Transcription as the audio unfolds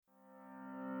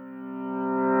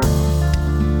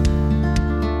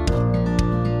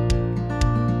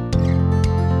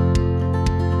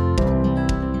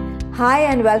Hi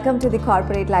and welcome to the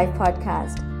Corporate Life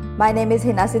Podcast. My name is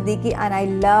Hina Siddiqui and I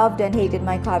loved and hated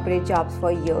my corporate jobs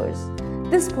for years.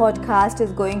 This podcast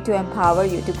is going to empower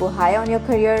you to go high on your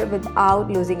career without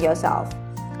losing yourself.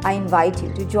 I invite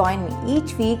you to join me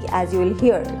each week as you will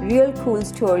hear real cool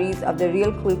stories of the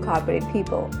real cool corporate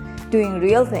people doing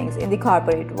real things in the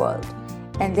corporate world.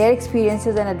 And their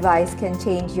experiences and advice can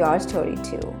change your story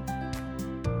too.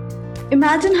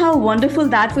 Imagine how wonderful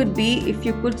that would be if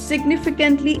you could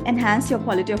significantly enhance your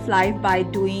quality of life by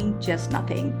doing just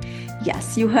nothing.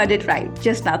 Yes, you heard it right,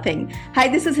 just nothing. Hi,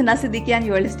 this is Hina Siddiqui and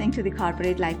you are listening to the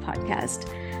Corporate Life Podcast.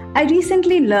 I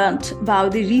recently learned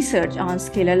about the research on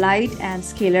scalar light and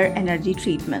scalar energy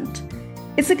treatment.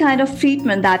 It's a kind of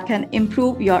treatment that can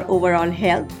improve your overall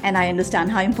health, and I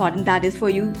understand how important that is for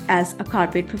you as a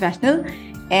corporate professional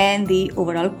and the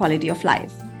overall quality of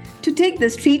life. To take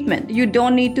this treatment, you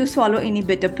don't need to swallow any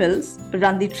bitter pills,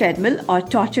 run the treadmill, or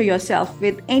torture yourself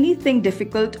with anything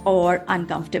difficult or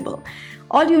uncomfortable.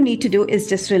 All you need to do is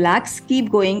just relax, keep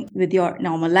going with your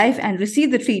normal life, and receive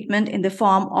the treatment in the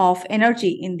form of energy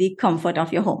in the comfort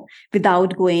of your home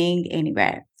without going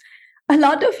anywhere. A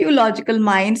lot of you logical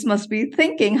minds must be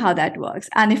thinking how that works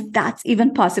and if that's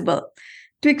even possible.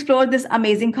 To explore this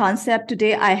amazing concept,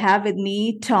 today I have with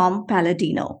me Tom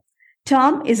Palladino.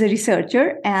 Tom is a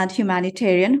researcher and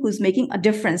humanitarian who's making a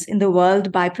difference in the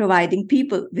world by providing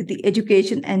people with the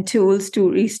education and tools to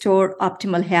restore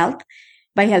optimal health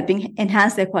by helping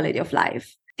enhance their quality of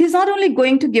life. He's not only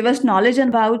going to give us knowledge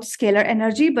about scalar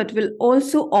energy, but will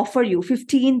also offer you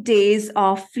 15 days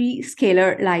of free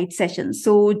scalar light sessions.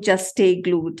 So just stay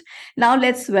glued. Now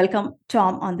let's welcome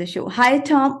Tom on the show. Hi,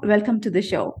 Tom. Welcome to the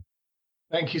show.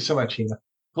 Thank you so much, Hina.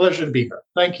 Pleasure to be here.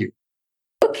 Thank you.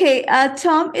 Okay,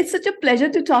 Tom, it's such a pleasure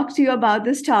to talk to you about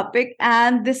this topic.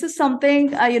 And this is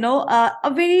something,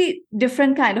 a very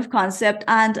different kind of concept.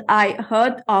 And I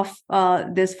heard of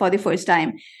this for the first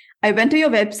time. I went to your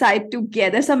website to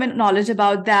gather some knowledge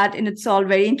about that. And it's all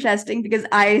very interesting because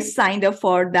I signed up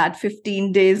for that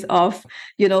 15 days of,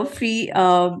 free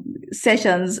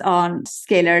sessions on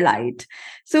scalar light.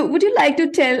 So would you like to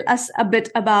tell us a bit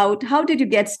about how did you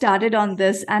get started on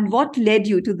this and what led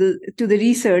you to the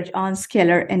research on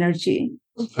scalar energy?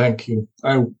 Thank you.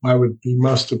 I would be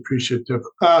most appreciative.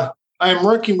 I'm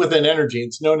working with an energy.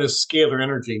 It's known as scalar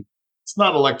energy. It's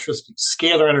not electricity,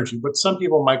 scalar energy, what some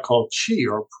people might call chi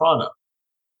or prana.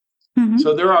 Mm-hmm.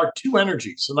 So there are two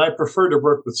energies, and I prefer to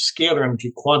work with scalar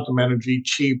energy, quantum energy,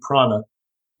 chi, prana.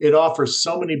 It offers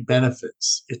so many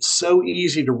benefits. It's so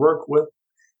easy to work with,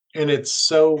 and it's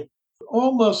so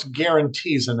almost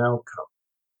guarantees an outcome.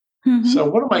 Mm-hmm. So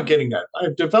what am I getting at?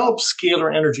 I've developed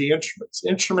scalar energy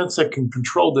instruments that can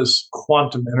control this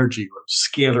quantum energy or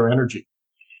scalar energy.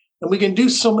 And we can do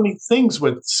so many things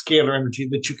with scalar energy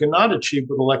that you cannot achieve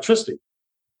with electricity.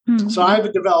 Mm-hmm. So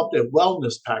I've developed a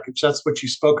wellness package. That's what you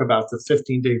spoke about, the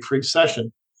 15-day free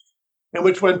session, in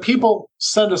which when people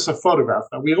send us a photograph,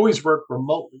 now we always work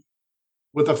remotely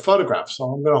with a photograph. So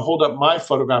I'm going to hold up my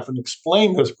photograph and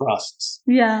explain this process.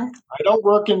 Yeah. I don't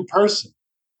work in person.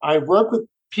 I work with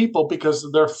people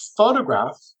because their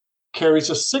photograph carries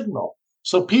a signal.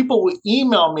 So people will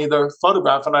email me their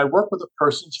photograph and I work with a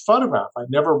person's photograph. I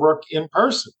never work in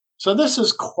person. So this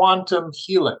is quantum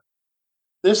healing.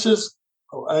 This is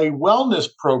a wellness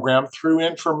program through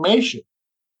information.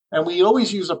 And we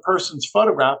always use a person's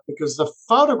photograph because the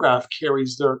photograph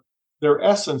carries their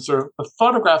essence, or the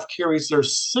photograph carries their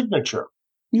signature.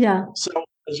 Yeah. So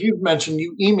as you've mentioned,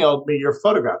 you emailed me your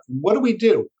photograph. And what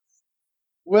do?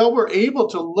 Well, we're able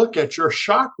to look at your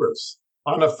chakras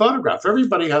on a photograph.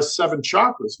 Everybody has 7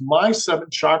 chakras. My 7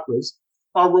 chakras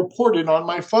are reported on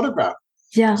my photograph.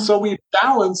 Yeah. So we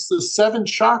balance the 7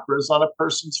 chakras on a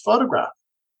person's photograph.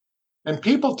 And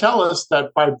people tell us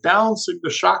that by balancing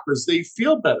the chakras, they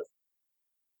feel better.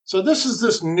 So this is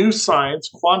this new science,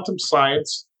 quantum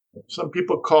science. Some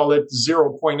people call it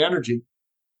 0-point energy,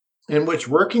 in which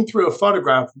working through a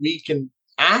photograph, we can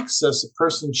access a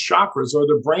person's chakras or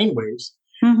their brain waves,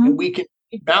 mm-hmm. and we can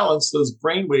balance those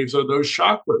brain waves or those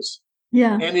chakras.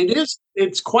 Yeah. And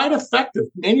it's quite effective.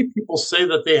 Many people say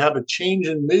that they have a change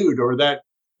in mood or that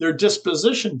their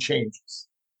disposition changes.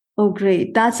 Oh,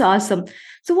 great. That's awesome.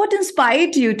 So what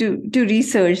inspired you to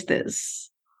research this?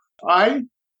 I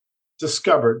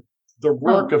discovered the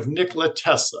work of Nikola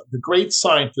Tesla, the great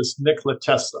scientist Nikola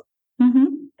Tesla. Mm-hmm.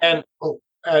 And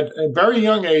at a very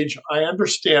young age, I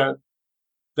understood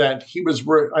that he was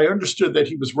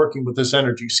working with this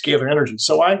energy, scalar energy.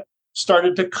 So I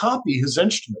started to copy his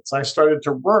instruments. I started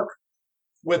to work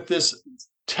with this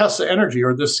Tesla energy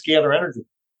or this scalar energy.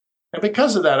 And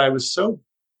because of that, I was so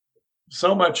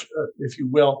much, if you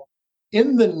will,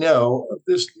 in the know of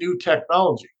this new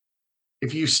technology.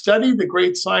 If you study the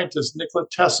great scientist Nikola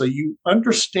Tesla, you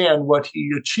understand what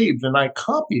he achieved. And I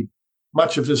copied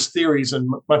much of his theories and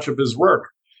much of his work.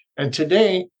 And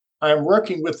today I'm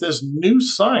working with this new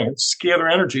science,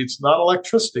 scalar energy. It's not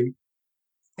electricity.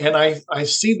 And I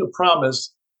see the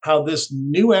promise how this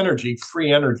new energy,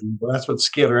 free energy, well, that's what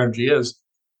scalar energy is,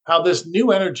 how this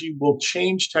new energy will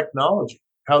change technology,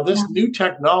 how this new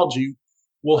technology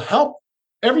will help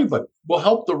everybody, will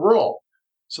help the world.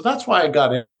 So that's why I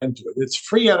got into it. It's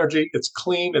free energy, it's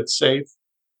clean, it's safe,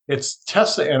 it's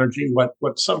Tesla energy,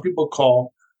 what some people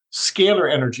call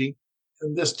scalar energy.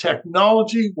 And this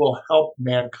technology will help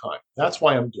mankind. That's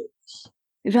why I'm doing this.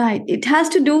 Right. It has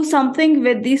to do something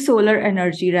with the solar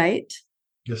energy, right?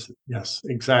 Yes,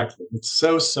 exactly. It's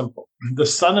so simple. The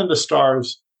sun and the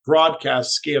stars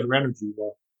broadcast scalar energy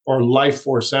or life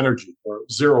force energy or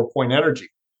 0 point energy.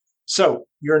 So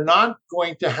you're not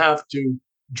going to have to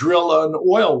drill an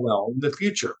oil well in the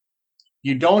future.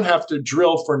 You don't have to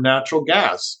drill for natural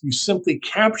gas. You simply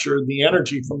capture the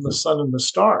energy from the sun and the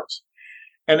stars.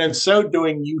 And in so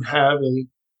doing, you have a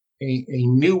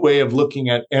new way of looking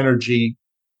at energy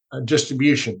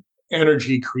distribution,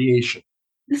 energy creation.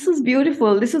 This is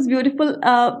beautiful. This is beautiful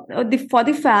for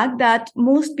the fact that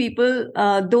most people,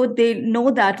 though they know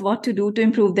that what to do to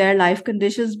improve their life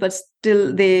conditions, but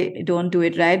still they don't do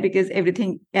it, right? Because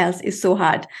everything else is so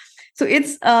hard. So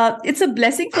it's a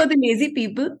blessing for the lazy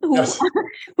people who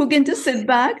who can just sit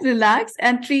back, relax,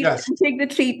 and take the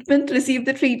treatment, receive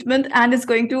the treatment, and it's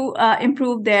going to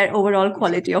improve their overall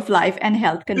quality of life and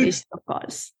health conditions, of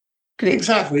course. Great.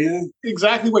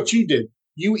 Exactly what you did.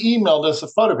 You emailed us a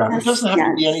photograph. It doesn't have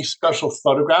to be any special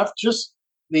photograph. Just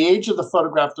the age of the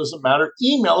photograph doesn't matter.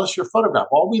 Email us your photograph.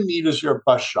 All we need is your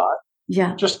bust shot.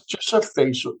 Yeah. Just a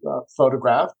facial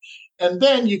photograph. And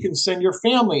then you can send your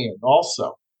family in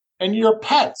also and your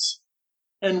pets.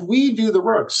 And we do the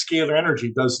work. Scalar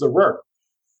energy does the work.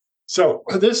 So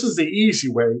this is the easy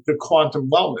way to quantum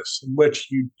wellness, in which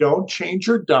you don't change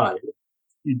your diet.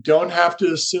 You don't have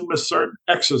to assume a certain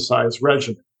exercise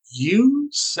regimen. You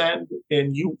send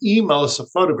and you email us a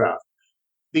photograph.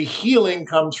 The healing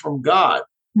comes from God.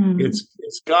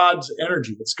 It's God's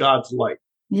energy. It's God's light.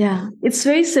 Yeah, it's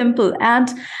very simple. And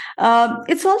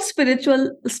it's all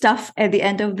spiritual stuff at the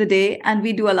end of the day. And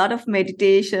we do a lot of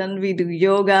meditation. We do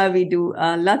yoga. We do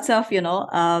lots of,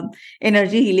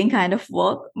 energy healing kind of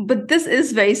work. But this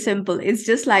is very simple. It's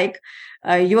just like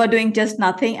you are doing just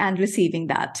nothing and receiving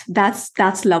that.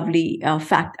 That's lovely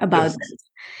fact about this.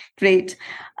 Great.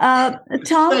 Tom?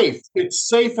 It's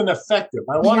safe and effective.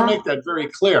 I want to make that very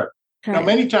clear. Right. Now,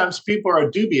 many times people are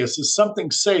dubious. Is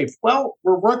something safe? Well,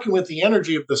 we're working with the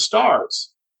energy of the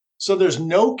stars. So there's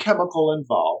no chemical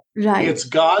involved. Right. It's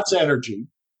God's energy.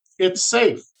 It's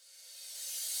safe.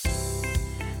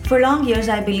 For long years,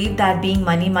 I believed that being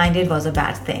money-minded was a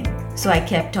bad thing. So I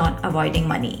kept on avoiding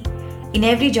money. In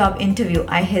every job interview,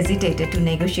 I hesitated to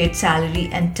negotiate salary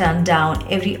and turned down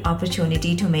every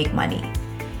opportunity to make money.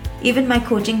 Even my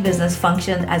coaching business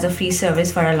functioned as a free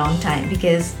service for a long time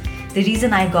because the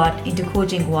reason I got into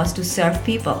coaching was to serve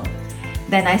people.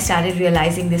 Then I started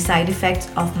realizing the side effects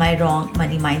of my wrong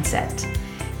money mindset.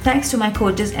 Thanks to my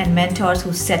coaches and mentors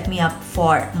who set me up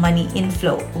for money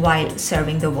inflow while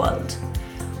serving the world.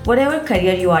 Whatever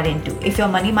career you are into, if your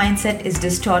money mindset is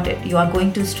distorted, you are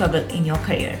going to struggle in your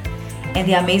career. And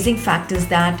the amazing fact is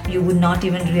that you would not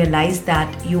even realize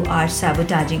that you are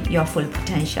sabotaging your full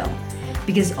potential,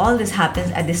 because all this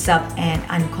happens at the sub and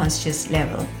unconscious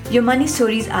level. Your money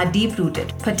stories are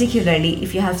deep-rooted, particularly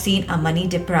if you have seen a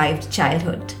money-deprived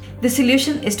childhood. The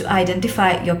solution is to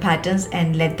identify your patterns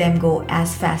and let them go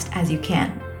as fast as you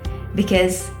can,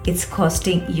 because it's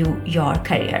costing you your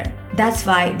career. That's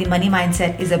why the money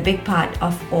mindset is a big part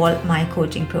of all my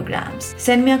coaching programs.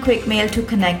 Send me a quick mail to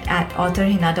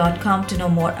connect@authorhina.com to know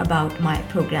more about my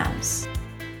programs.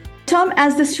 Tom,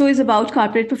 as this show is about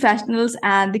corporate professionals,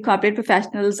 and the corporate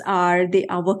professionals are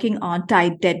working on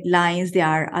tight deadlines. They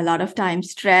are a lot of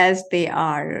times stressed. They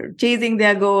are chasing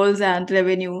their goals and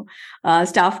revenue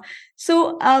stuff.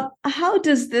 So how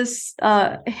does this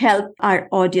help our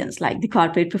audience, like the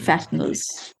corporate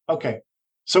professionals? Okay.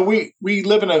 So we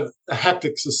live in a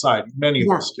hectic society. Many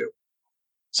of us do.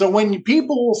 So when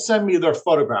people will send me their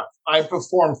photograph, I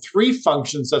perform 3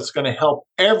 functions that's going to help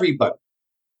everybody.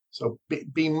 So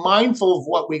be mindful of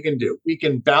what we can do. We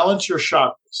can balance your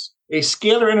chakras. A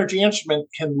scalar energy instrument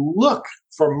can look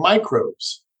for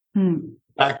microbes,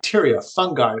 bacteria,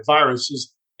 fungi,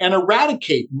 viruses, and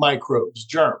eradicate microbes,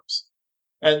 germs.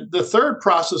 And the third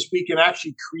process, we can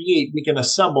actually we can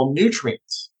assemble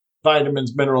nutrients,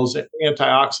 vitamins, minerals,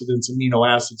 antioxidants, amino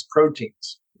acids,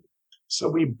 proteins. So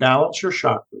we balance your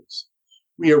chakras,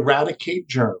 we eradicate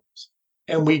germs,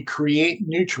 and we create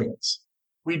nutrients.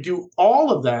 We do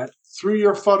all of that through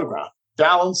your photograph,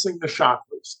 balancing the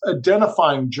chakras,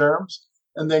 identifying germs,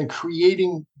 and then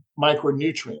creating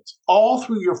micronutrients, all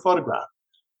through your photograph.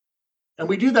 And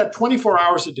we do that 24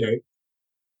 hours a day.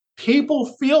 People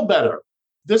feel better.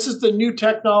 This is the new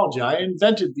technology. I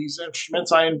invented these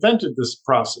instruments. I invented this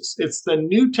process. It's the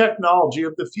new technology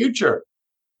of the future.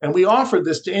 And we offer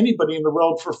this to anybody in the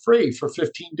world for free for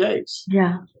 15 days.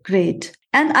 Yeah, great.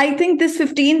 And I think this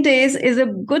 15 days is a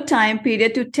good time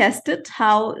period to test it.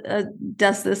 How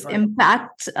does this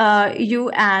impact you,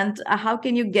 and how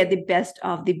can you get the best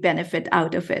of the benefit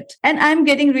out of it? And I'm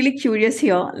getting really curious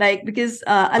here, like, because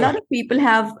a lot of people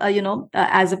have,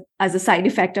 as a side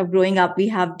effect of growing up, we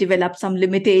have developed some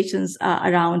limitations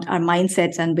around our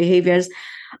mindsets and behaviors.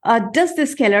 Does the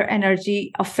scalar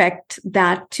energy affect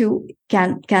that too?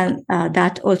 Can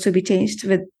that also be changed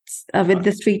with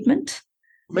this treatment?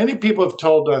 Many people have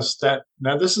told us that,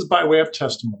 now this is by way of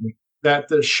testimony, that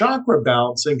the chakra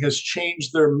balancing has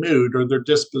changed their mood or their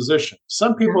disposition.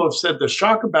 Some people have said the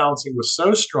chakra balancing was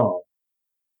so strong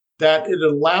that it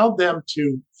allowed them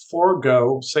to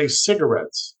forego, say,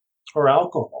 cigarettes or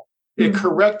alcohol. It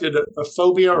corrected a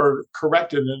phobia or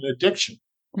corrected an addiction.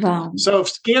 Wow. So if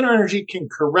scalar energy can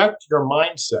correct your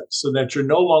mindset so that you're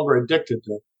no longer addicted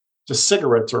to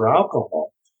cigarettes or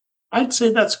alcohol, I'd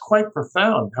say that's quite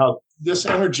profound, how this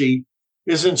energy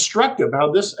is instructive,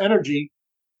 how this energy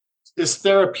is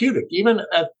therapeutic, even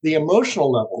at the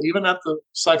emotional level, even at the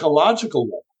psychological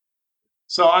level.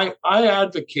 So I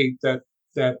advocate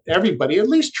that everybody at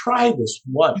least try this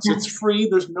once. It's free.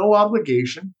 There's no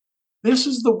obligation. This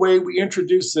is the way we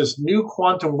introduce this new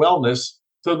quantum wellness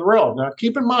to the world. Now,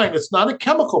 keep in mind, it's not a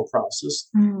chemical process.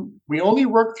 We only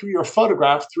work through your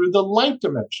photograph through the light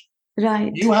dimension.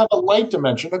 Right. You have a light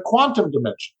dimension, a quantum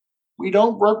dimension. We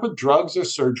don't work with drugs or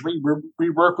surgery. We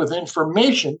work with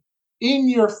information in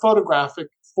your photographic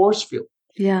force field.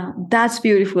 Yeah, that's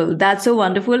beautiful. That's so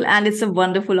wonderful. And it's a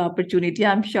wonderful opportunity,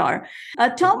 I'm sure.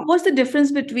 Tom, what's the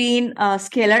difference between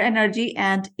scalar energy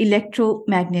and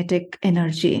electromagnetic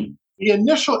energy? The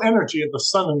initial energy of the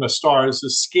sun and the stars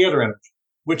is scalar energy,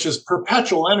 which is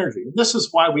perpetual energy. And this is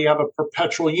why we have a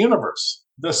perpetual universe.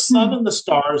 The sun and the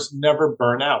stars never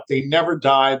burn out. They never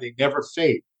die. They never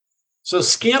fade. So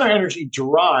scalar energy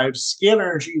scalar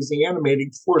energy is the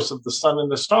animating force of the sun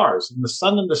and the stars. And the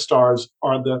sun and the stars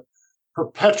are the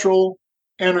perpetual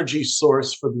energy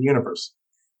source for the universe.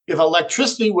 If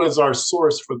electricity was our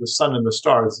source for the sun and the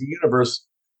stars, the universe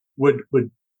would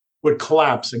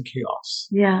collapse in chaos.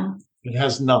 Yeah. It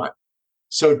has not.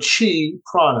 So chi,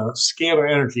 prana,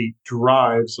 scalar energy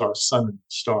drives our sun and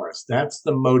stars. That's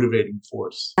the motivating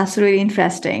force. That's really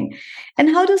interesting. And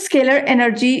how does scalar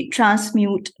energy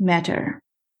transmute matter?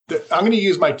 I'm going to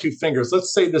use my two fingers.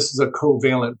 Let's say this is a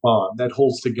covalent bond that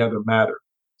holds together matter.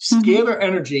 Scalar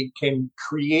energy can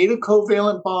create a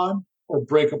covalent bond or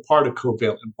break apart a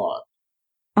covalent bond.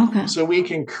 Okay. So we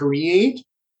can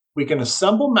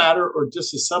assemble matter or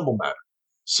disassemble matter.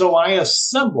 So I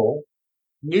assemble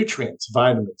nutrients,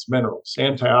 vitamins, minerals,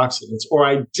 antioxidants, or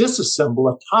I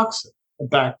disassemble a toxin, a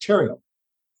bacterium,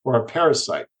 or a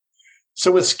parasite.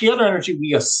 So with scalar energy,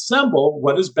 we assemble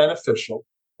what is beneficial,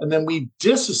 and then we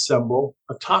disassemble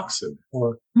a toxin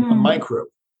or a microbe.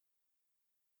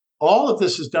 All of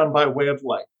this is done by way of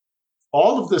light.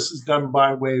 All of this is done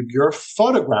by way of your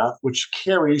photograph, which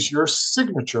carries your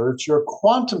signature. It's your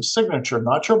quantum signature,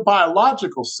 not your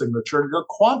biological signature, your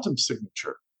quantum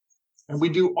signature. And we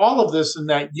do all of this in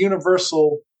that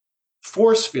universal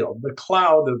force field, the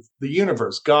cloud of the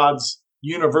universe, God's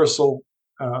universal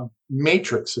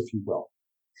matrix, if you will.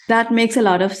 That makes a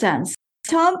lot of sense.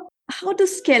 Tom, how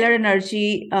does scalar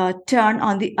energy turn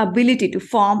on the ability to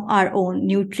form our own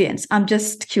nutrients? I'm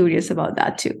just curious about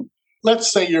that too.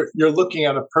 Let's say you're looking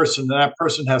at a person, and that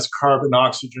person has carbon,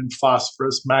 oxygen,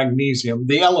 phosphorus, magnesium,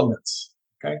 the elements,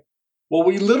 okay? Well,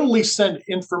 we literally send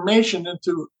information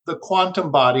into the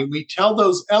quantum body. We tell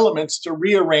those elements to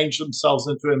rearrange themselves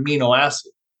into amino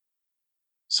acid.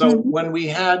 So when we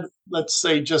had, let's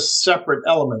say, just separate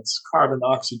elements, carbon,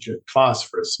 oxygen,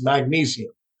 phosphorus,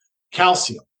 magnesium,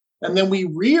 calcium, and then we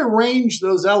rearrange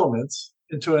those elements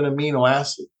into an amino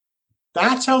acid.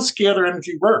 That's how scalar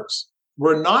energy works.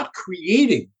 We're not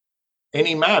creating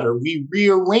any matter. We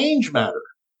rearrange matter.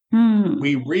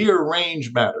 We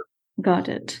rearrange matter. Got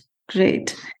it.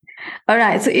 Great. All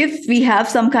right. So if we have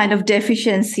some kind of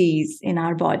deficiencies in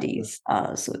our bodies,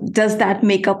 so does that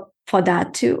make up for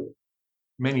that too?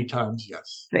 Many times,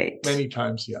 yes. Great. Many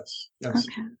times, yes. Yes.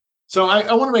 Okay. So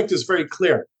I want to make this very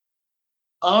clear.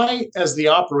 I, as the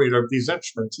operator of these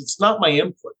instruments, it's not my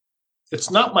input. It's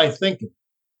not my thinking.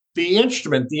 The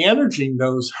instrument, the energy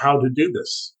knows how to do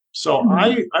this. So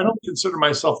I don't consider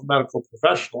myself a medical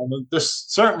professional. And this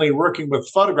certainly working with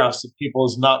photographs of people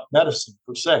is not medicine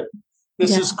per se.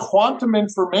 This is quantum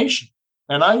information.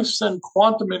 And I send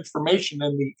quantum information,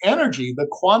 and the energy, the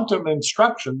quantum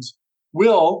instructions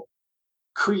will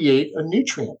create a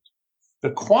nutrient. The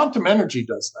quantum energy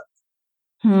does that.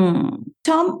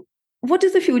 Tom, what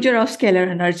is the future of scalar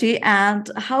energy,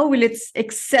 and how will it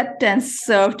accept and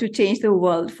serve to change the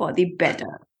world for the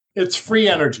better? It's free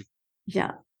energy.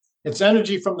 Yeah. It's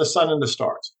energy from the sun and the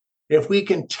stars. If we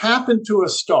can tap into a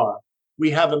star, we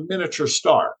have a miniature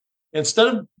star. Instead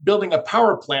of building a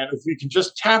power plant, if we can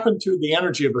just tap into the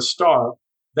energy of a star,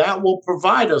 that will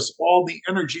provide us all the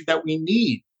energy that we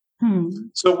need.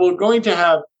 So we're going to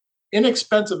have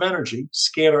inexpensive energy,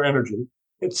 scalar energy.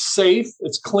 It's safe,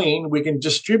 it's clean, we can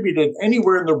distribute it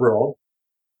anywhere in the world.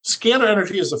 Scalar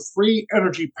energy is a free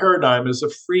energy paradigm, is a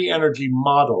free energy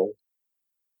model,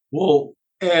 will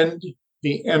end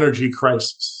the energy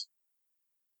crisis.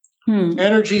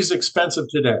 Energy is expensive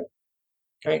today.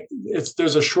 Okay,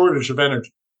 there's a shortage of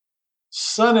energy.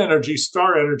 Sun energy,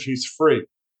 star energy is free.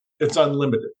 It's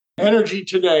unlimited. Energy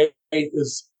today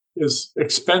is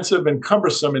expensive and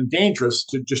cumbersome and dangerous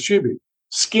to distribute.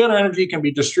 Scalar energy can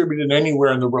be distributed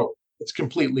anywhere in the world. It's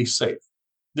completely safe.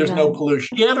 There's no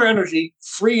pollution. Scalar energy,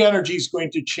 free energy is going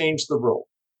to change the world.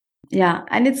 Yeah,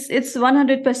 and it's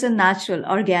 100% natural,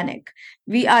 organic.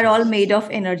 We are all made of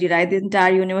energy, right? The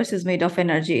entire universe is made of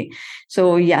energy.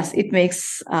 So yes, it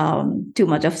makes too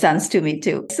much of sense to me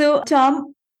too. So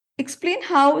Tom, explain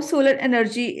how scalar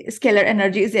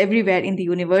energy is everywhere in the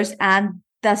universe and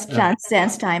thus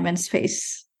transcends time and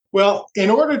space. Well, in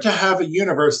order to have a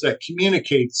universe that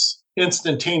communicates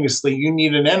instantaneously, you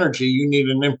need an energy, you need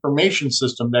an information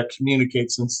system that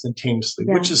communicates instantaneously,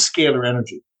 which is scalar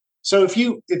energy. So if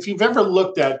you've ever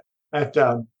looked at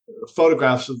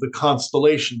photographs of the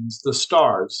constellations, the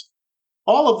stars,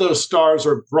 all of those stars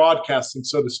are broadcasting,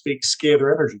 so to speak,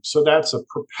 scalar energy. So that's a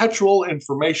perpetual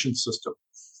information system.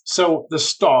 So the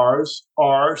stars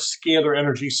are scalar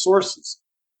energy sources.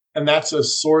 And that's a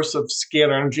source of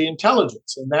scalar energy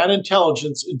intelligence. And that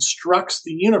intelligence instructs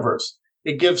the universe.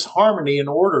 It gives harmony and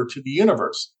order to the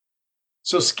universe.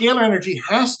 So scalar energy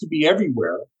has to be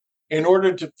everywhere in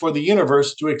order for the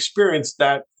universe to experience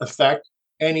that effect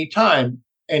anytime,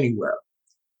 anywhere.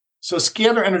 So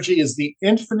scalar energy is the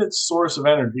infinite source of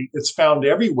energy. It's found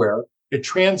everywhere. It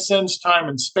transcends time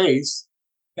and space,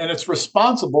 and it's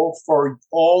responsible for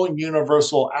all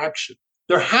universal action.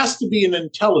 There has to be an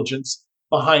intelligence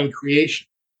behind creation.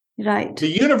 Right. The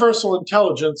universal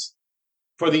intelligence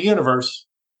for the universe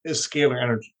is scalar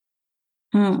energy.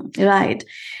 Right.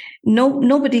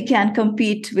 Nobody can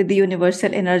compete with the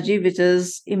universal energy, which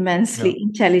is immensely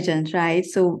intelligent, right?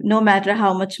 So no matter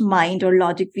how much mind or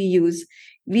logic we use,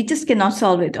 we just cannot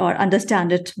solve it or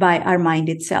understand it by our mind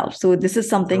itself. So this is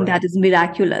something that is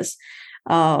miraculous.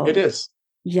 It is.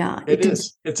 Yeah. It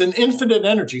is. It's an infinite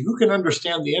energy. Who can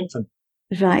understand the infinite?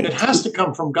 Right. It has to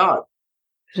come from God.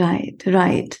 Right.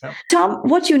 Yeah. Tom,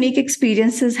 what unique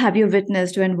experiences have you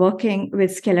witnessed when working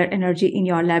with scalar energy in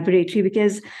your laboratory?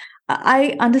 Because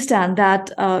I understand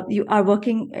that you are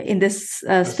working in this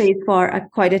space for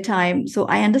quite a time. So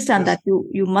I understand that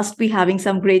you must be having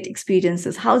some great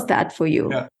experiences. How's that for you?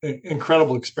 Yeah,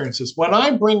 incredible experiences. When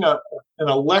I bring an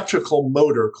electrical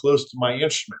motor close to my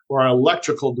instrument or an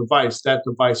electrical device, that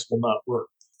device will not work.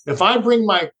 If I bring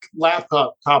my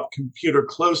laptop computer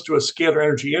close to a scalar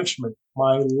energy instrument,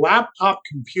 my laptop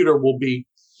computer will be,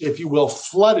 if you will,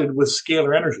 flooded with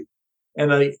scalar energy.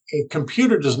 And a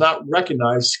computer does not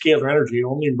recognize scalar energy. It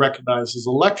only recognizes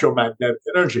electromagnetic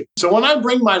energy. So when I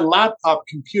bring my laptop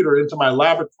computer into my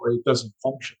laboratory, it doesn't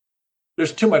function.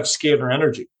 There's too much scalar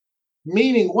energy.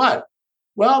 Meaning what?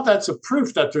 Well, that's a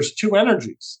proof that there's two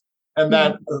energies and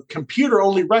that a computer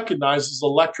only recognizes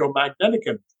electromagnetic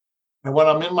energy. And when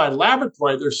I'm in my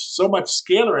laboratory, there's so much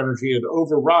scalar energy, it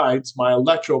overrides my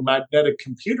electromagnetic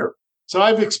computer. So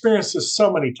I've experienced this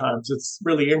so many times. It's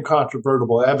really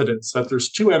incontrovertible evidence that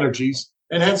there's two energies,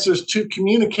 and hence there's two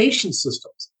communication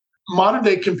systems. Modern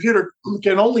day computer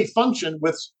can only function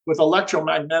with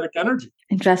electromagnetic energy.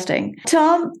 Interesting.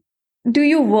 Tom, do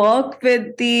you work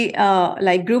with the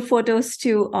group photos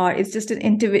too, or it's just an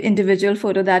individual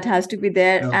photo that has to be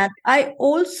there? No. And I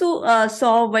also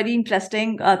saw a very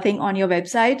interesting thing on your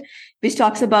website, which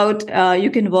talks about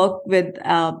you can work with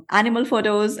animal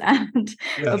photos and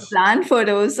plant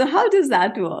photos. So how does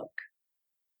that work?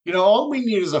 All we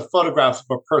need is a photograph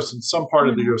of a person, some part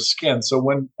of your skin. So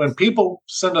when people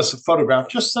send us a photograph,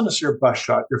 just send us your bust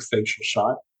shot, your facial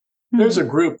shot. There's a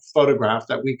group photograph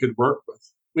that we could work with.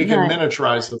 We can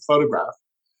miniaturize the photograph.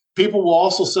 People will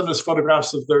also send us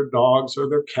photographs of their dogs or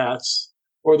their cats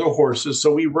or their horses.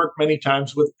 So we work many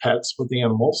times with pets, with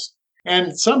animals.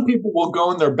 And some people will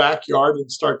go in their backyard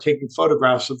and start taking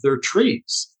photographs of their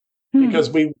trees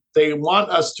because they want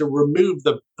us to remove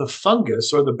the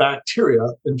fungus or the bacteria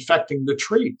infecting the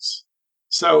trees.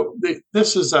 So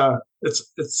this is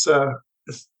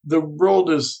the world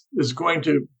is going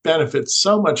to benefit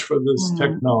so much from this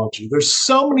technology. There's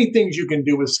so many things you can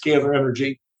do with scalar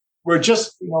energy. We're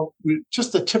just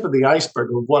the tip of the iceberg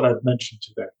of what I've mentioned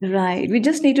today. Right. We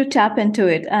just need to tap into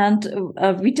it, and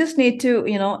we just need to,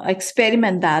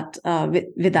 experiment that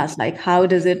with us. Like, how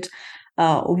does it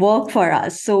work for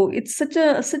us? So it's such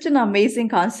an amazing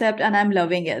concept, and I'm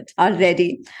loving it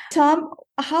already. Tom,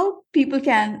 how people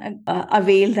can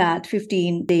avail that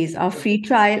 15 days of free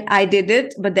trial? I did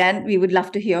it, but then we would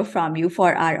love to hear from you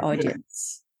for our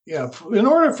audience. Yeah. In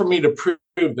order for me to prove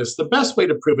this, the best way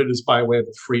to prove it is by way of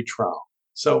a free trial.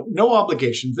 So no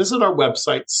obligation. Visit our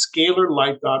website,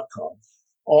 scalarlight.com.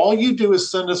 All you do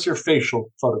is send us your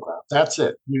facial photograph. That's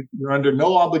it. You're under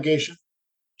no obligation.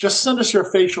 Just send us your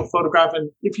facial photograph. And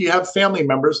if you have family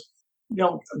members,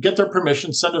 get their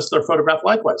permission, send us their photograph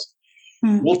likewise.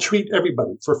 We'll treat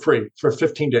everybody for free for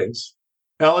 15 days.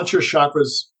 Balance your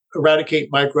chakras, eradicate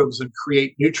microbes, and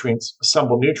create nutrients,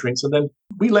 assemble nutrients. And then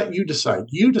we let you decide.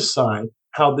 You decide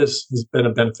how this has been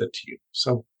a benefit to you.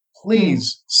 So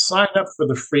please sign up for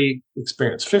the free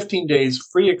experience. 15 days,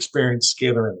 free experience,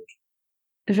 scalar energy.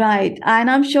 Right. And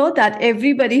I'm sure that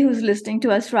everybody who's listening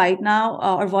to us right now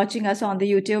or watching us on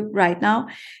the YouTube right now,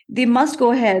 they must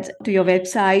go ahead to your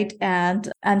website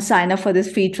and sign up for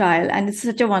this free trial. And it's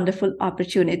such a wonderful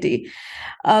opportunity.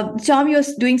 Tom, you're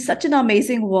doing such an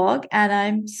amazing work, and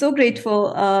I'm so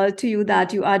grateful to you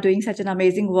that you are doing such an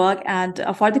amazing work. And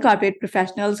for the corporate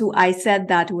professionals who I said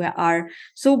that who are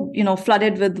so,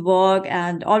 flooded with work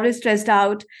and always stressed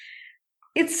out,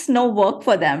 it's no work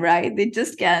for them, right? They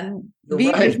just can be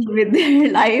busy with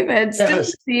their life and still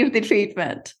receive the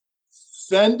treatment.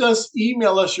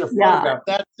 Email us your photograph.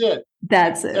 That's it.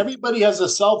 That's it. Everybody has a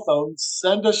cell phone.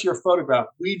 Send us your photograph.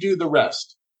 We do the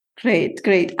rest. Great.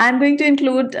 I'm going to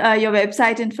include your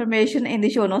website information in the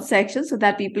show notes section so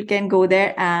that people can go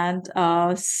there and,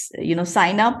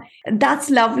 sign up. That's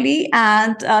lovely.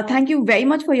 And thank you very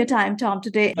much for your time, Tom,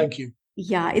 today. Thank you.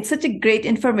 Yeah, it's such a great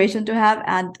information to have.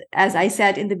 And as I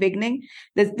said in the beginning,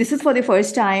 this is for the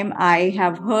first time I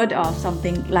have heard of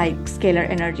something like scalar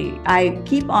energy. I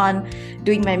keep on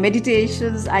doing my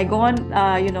meditations. I go on,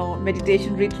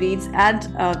 meditation retreats, and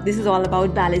this is all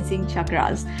about balancing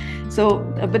chakras. So,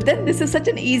 but then this is such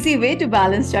an easy way to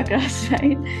balance chakras,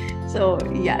 right? So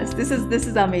yes, this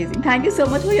is amazing. Thank you so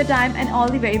much for your time, and all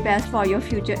the very best for your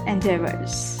future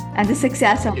endeavors and the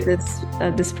success of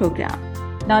this program.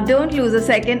 Now, don't lose a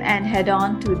second and head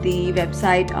on to the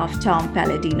website of Tom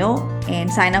Palladino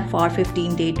and sign up for a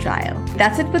 15-day trial.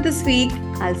 That's it for this week.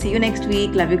 I'll see you next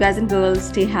week. Love you guys and girls.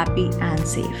 Stay happy and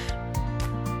safe.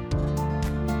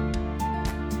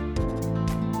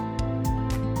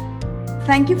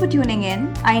 Thank you for tuning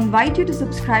in. I invite you to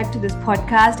subscribe to this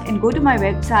podcast and go to my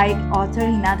website,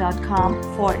 authorhina.com,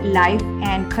 for life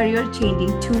and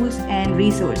career-changing tools and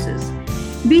resources.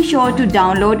 Be sure to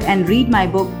download and read my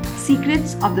book,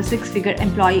 Secrets of the Six-Figure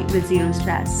Employee with Zero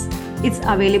Stress. It's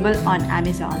available on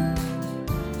Amazon.